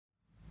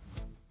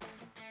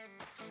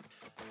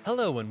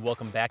Hello and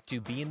welcome back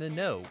to Be in the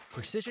Know,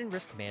 Precision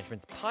Risk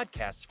Management's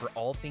podcast for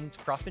all things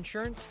crop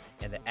insurance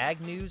and the ag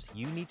news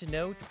you need to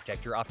know to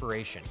protect your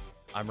operation.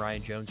 I'm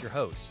Ryan Jones, your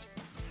host.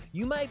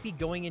 You might be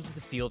going into the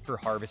field for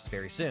harvest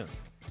very soon.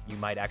 You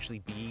might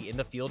actually be in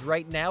the field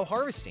right now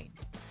harvesting.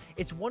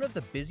 It's one of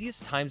the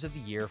busiest times of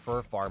the year for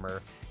a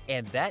farmer,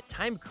 and that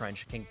time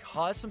crunch can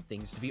cause some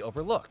things to be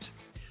overlooked.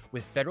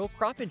 With federal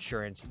crop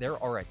insurance, there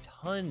are a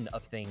ton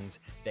of things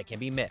that can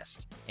be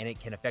missed, and it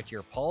can affect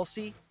your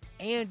policy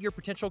and your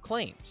potential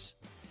claims.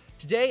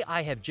 Today,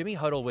 I have Jimmy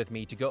Huddle with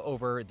me to go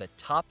over the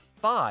top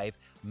 5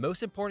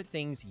 most important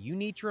things you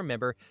need to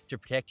remember to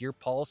protect your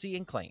policy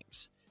and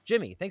claims.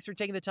 Jimmy, thanks for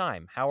taking the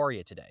time. How are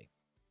you today?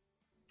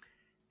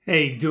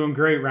 Hey, doing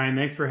great, Ryan.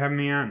 Thanks for having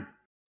me on.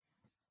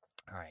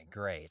 All right,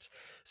 great.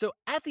 So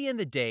at the end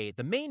of the day,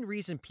 the main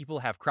reason people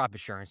have crop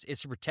insurance is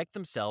to protect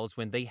themselves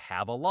when they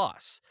have a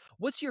loss.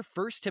 What's your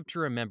first tip to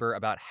remember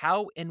about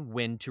how and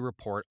when to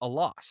report a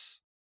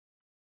loss?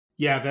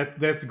 Yeah,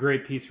 that's a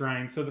great piece,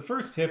 Ryan. So the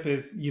first tip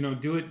is,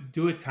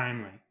 do it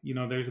timely.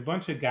 There's a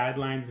bunch of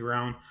guidelines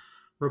around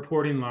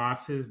reporting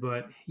losses,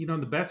 but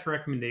the best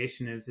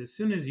recommendation is as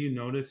soon as you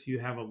notice you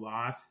have a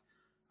loss,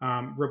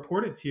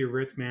 report it to your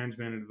risk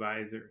management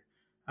advisor.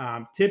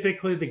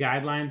 Typically, the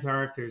guidelines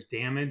are if there's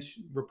damage,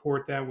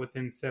 report that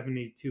within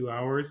 72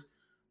 hours,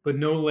 but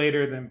no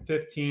later than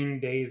 15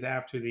 days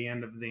after the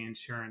end of the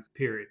insurance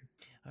period.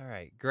 All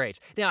right, great.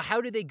 Now, how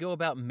do they go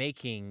about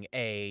making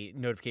a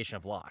notification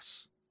of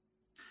loss?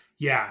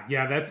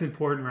 Yeah, that's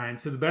important, Ryan.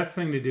 So the best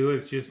thing to do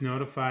is just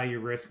notify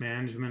your risk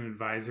management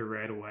advisor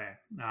right away.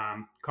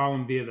 Call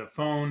them via the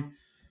phone,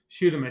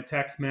 shoot them a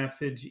text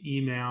message,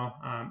 email,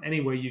 any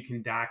way you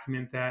can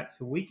document that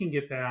so we can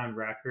get that on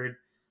record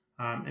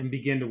and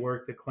begin to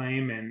work the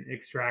claim and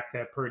extract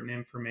that pertinent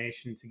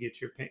information to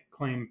get your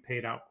claim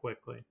paid out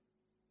quickly.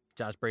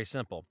 Sounds pretty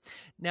simple.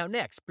 Now,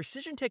 next,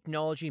 precision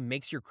technology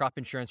makes your crop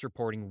insurance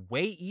reporting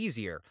way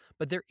easier,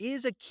 but there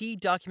is a key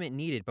document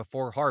needed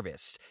before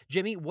harvest.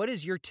 Jimmy, what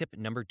is your tip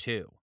number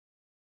 2?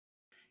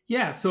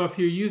 Yeah, so if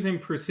you're using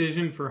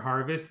precision for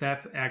harvest,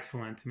 that's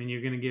excellent. I mean,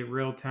 you're going to get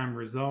real time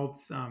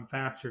results,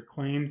 faster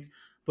claims.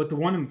 But the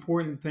one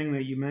important thing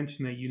that you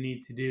mentioned that you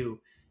need to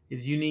do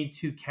is you need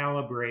to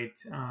calibrate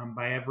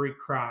by every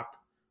crop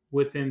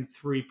within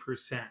 3%.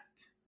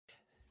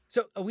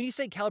 So, when you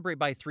say calibrate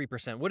by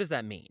 3%, what does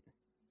that mean?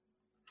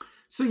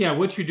 So yeah,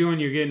 what you're doing,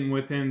 you're getting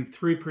within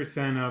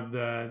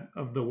 3%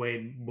 of the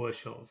weighed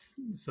bushels.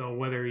 So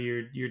whether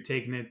you're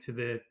taking it to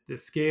the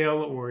scale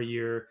or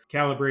you're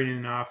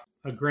calibrating it off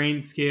a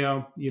grain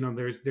scale,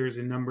 there's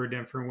a number of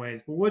different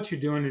ways. But what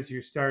you're doing is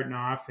you're starting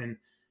off and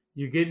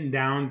you're getting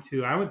down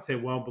to, I would say,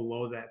 well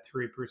below that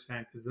 3%,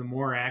 because the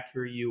more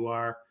accurate you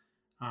are,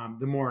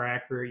 the more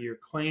accurate your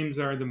claims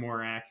are, the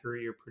more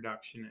accurate your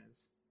production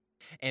is.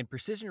 And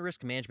Precision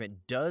Risk Management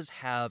does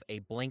have a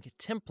blank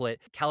template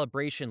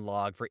calibration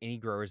log for any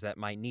growers that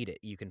might need it.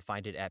 You can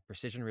find it at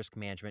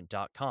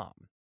precisionriskmanagement.com.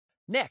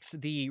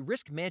 Next, the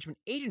Risk Management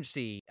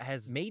Agency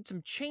has made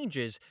some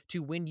changes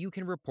to when you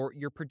can report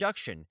your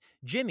production.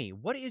 Jimmy,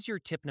 what is your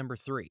tip number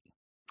 3?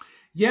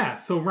 Yeah,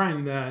 so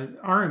Ryan, the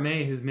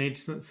RMA has made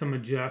some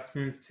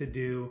adjustments to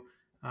do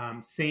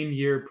same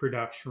year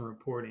production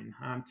reporting.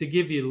 To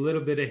give you a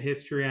little bit of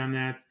history on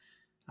that,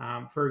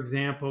 for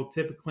example,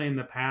 typically in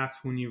the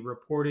past, when you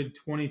reported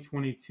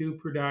 2022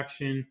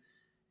 production,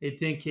 it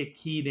didn't get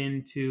keyed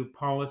into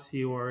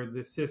policy or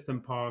the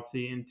system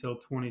policy until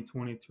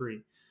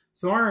 2023.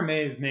 So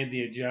RMA has made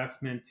the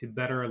adjustment to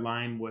better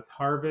align with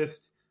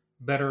harvest,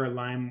 better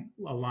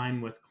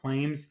align with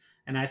claims.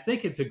 And I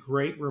think it's a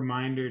great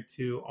reminder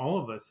to all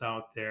of us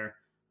out there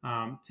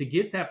to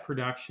get that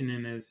production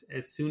in as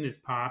soon as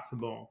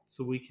possible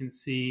so we can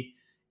see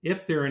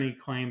if there are any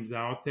claims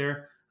out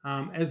there,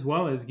 as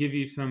well as give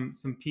you some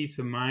peace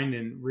of mind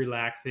and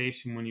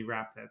relaxation when you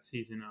wrap that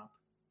season up.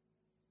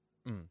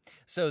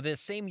 So the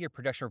same year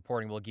production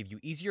reporting will give you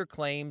easier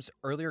claims,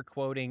 earlier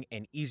quoting,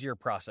 and easier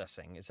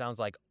processing. It sounds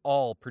like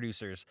all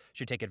producers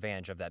should take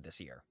advantage of that this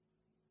year.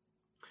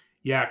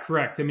 Yeah,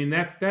 correct. I mean,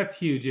 that's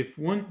huge. If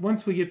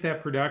once we get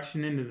that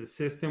production into the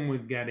system,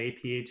 we've got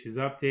APHs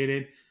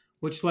updated,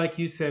 which, like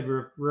you said,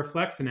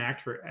 reflects an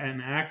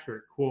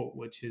accurate quote,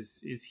 which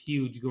is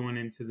huge going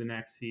into the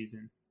next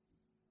season.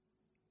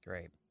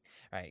 Great.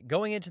 All right,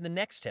 going into the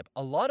next tip,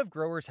 a lot of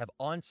growers have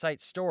on-site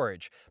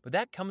storage, but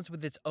that comes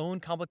with its own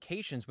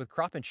complications with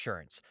crop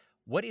insurance.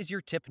 What is your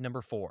tip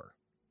number 4?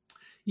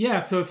 Yeah,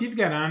 so if you've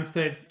got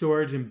on-site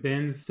storage and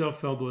bins still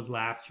filled with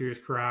last year's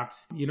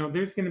crops,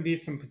 there's going to be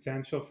some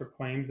potential for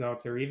claims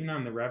out there, even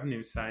on the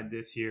revenue side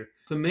this year.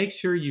 So make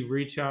sure you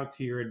reach out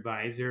to your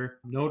advisor,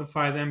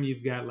 notify them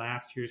you've got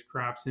last year's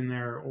crops in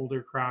there, or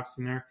older crops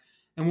in there.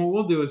 And what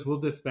we'll do is we'll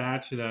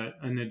dispatch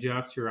an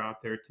adjuster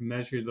out there to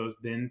measure those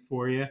bins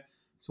for you.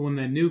 So when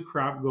the new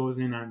crop goes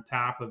in on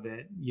top of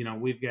it,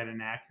 we've got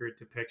an accurate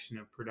depiction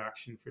of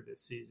production for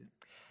this season.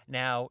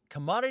 Now,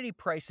 commodity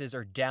prices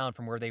are down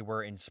from where they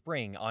were in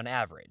spring on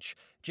average.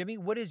 Jimmy,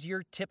 what is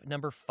your tip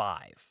number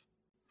 5?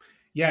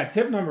 Yeah,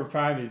 tip number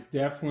 5 is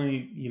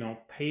definitely,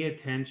 pay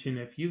attention.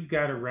 If you've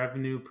got a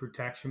revenue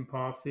protection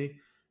policy,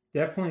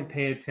 definitely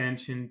pay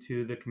attention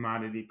to the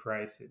commodity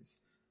prices.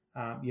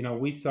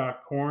 We saw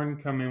corn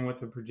come in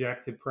with a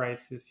projected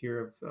price this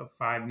year of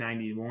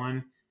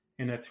 591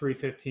 in a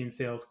 315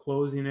 sales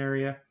closing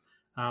area.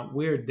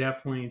 We're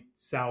definitely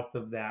south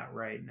of that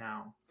right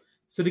now.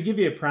 So to give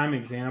you a prime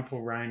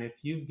example, Ryan,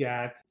 if you've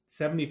got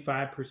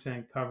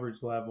 75%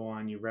 coverage level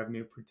on your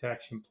revenue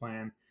protection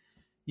plan,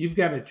 you've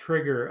got a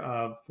trigger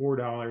of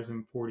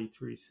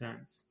 $4.43.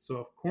 So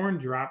if corn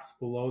drops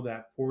below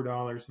that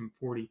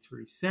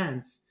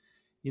 $4.43,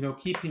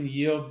 keeping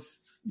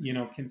yields,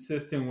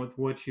 consistent with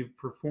what you've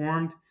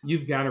performed,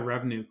 you've got a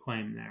revenue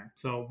claim there.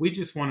 So we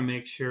just want to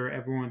make sure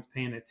everyone's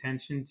paying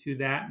attention to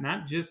that,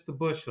 not just the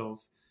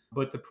bushels,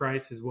 but the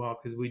price as well,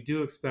 because we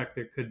do expect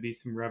there could be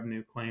some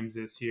revenue claims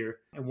this year.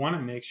 I want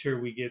to make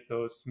sure we get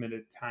those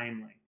submitted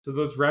timely. So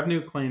those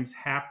revenue claims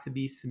have to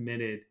be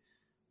submitted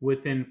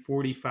within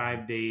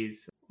 45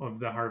 days of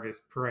the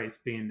harvest price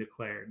being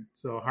declared.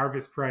 So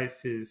harvest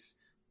price is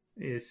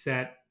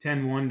set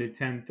 10/1 to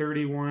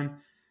 10/31.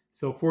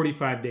 So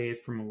 45 days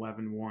from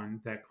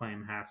 11/1, that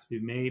claim has to be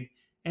made.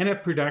 And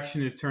if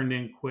production is turned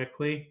in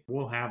quickly,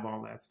 we'll have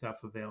all that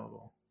stuff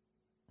available.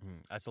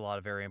 That's a lot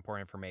of very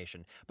important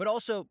information, but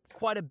also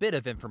quite a bit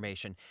of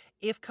information.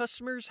 If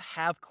customers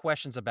have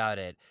questions about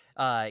it,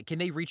 can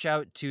they reach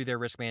out to their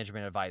risk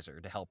management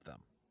advisor to help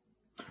them?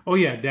 Oh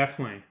yeah,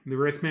 definitely. The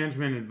risk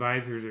management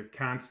advisors are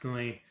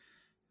constantly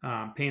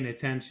paying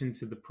attention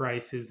to the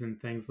prices and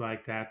things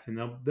like that, and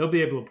they'll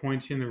be able to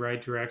point you in the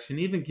right direction,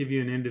 even give you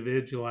an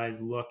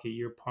individualized look at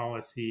your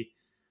policy,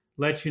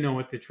 let you know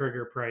what the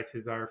trigger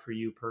prices are for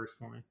you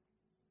personally.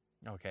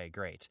 Okay,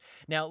 great.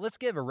 Now let's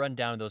give a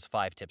rundown of those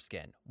 5 tips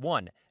again.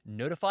 1,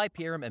 notify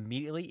PRM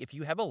immediately if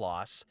you have a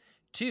loss.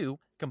 2,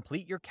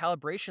 complete your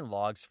calibration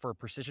logs for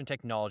precision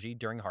technology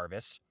during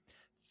harvest.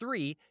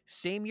 3,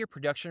 same year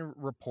production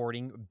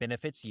reporting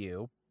benefits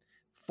you.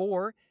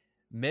 4,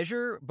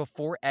 measure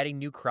before adding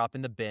new crop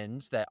in the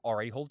bins that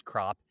already hold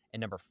crop.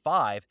 And number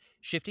 5,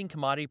 shifting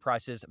commodity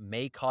prices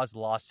may cause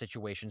loss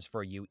situations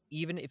for you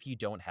even if you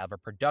don't have a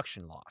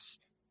production loss.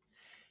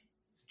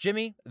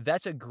 Jimmy,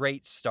 that's a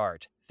great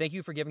start. Thank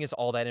you for giving us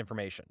all that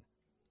information.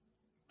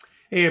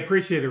 Hey, I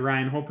appreciate it,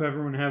 Ryan. Hope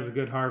everyone has a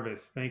good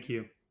harvest. Thank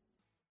you.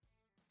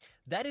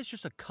 That is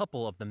just a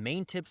couple of the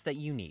main tips that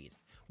you need.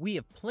 We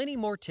have plenty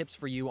more tips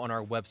for you on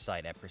our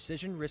website at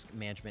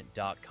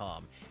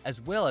precisionriskmanagement.com,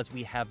 as well as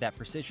we have that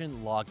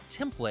precision log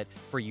template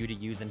for you to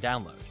use and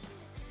download.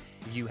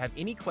 If you have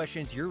any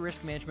questions, your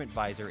risk management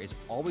advisor is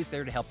always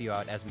there to help you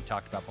out, as we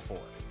talked about before.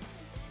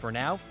 For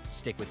now,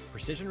 stick with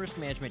Precision Risk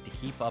Management to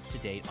keep up to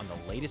date on the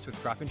latest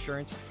with crop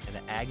insurance and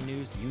the ag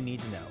news you need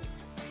to know.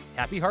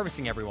 Happy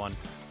harvesting, everyone!